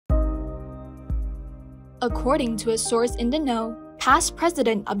According to a source in the know, past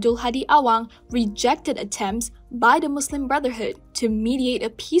President Abdul Hadi Awang rejected attempts by the Muslim Brotherhood to mediate a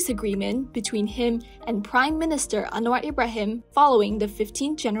peace agreement between him and Prime Minister Anwar Ibrahim following the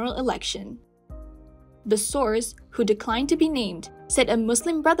 15th general election. The source, who declined to be named, said a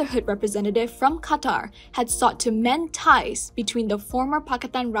Muslim Brotherhood representative from Qatar had sought to mend ties between the former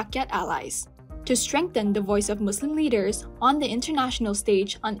Pakatan Rakyat allies to strengthen the voice of Muslim leaders on the international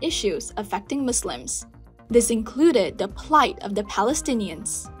stage on issues affecting Muslims. This included the plight of the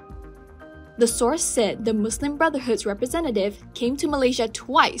Palestinians. The source said the Muslim Brotherhood's representative came to Malaysia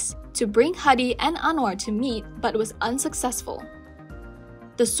twice to bring Hadi and Anwar to meet but was unsuccessful.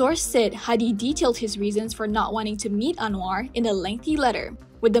 The source said Hadi detailed his reasons for not wanting to meet Anwar in a lengthy letter,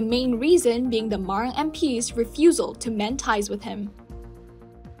 with the main reason being the Marang MP's refusal to mend ties with him.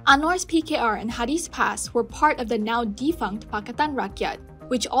 Anwar's PKR and Hadi's past were part of the now defunct Pakatan Rakyat,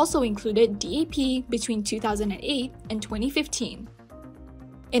 which also included DAP between 2008 and 2015.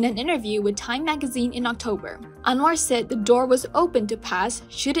 In an interview with Time magazine in October, Anwar said the door was open to PAS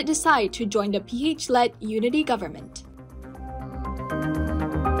should it decide to join the PH-led unity government.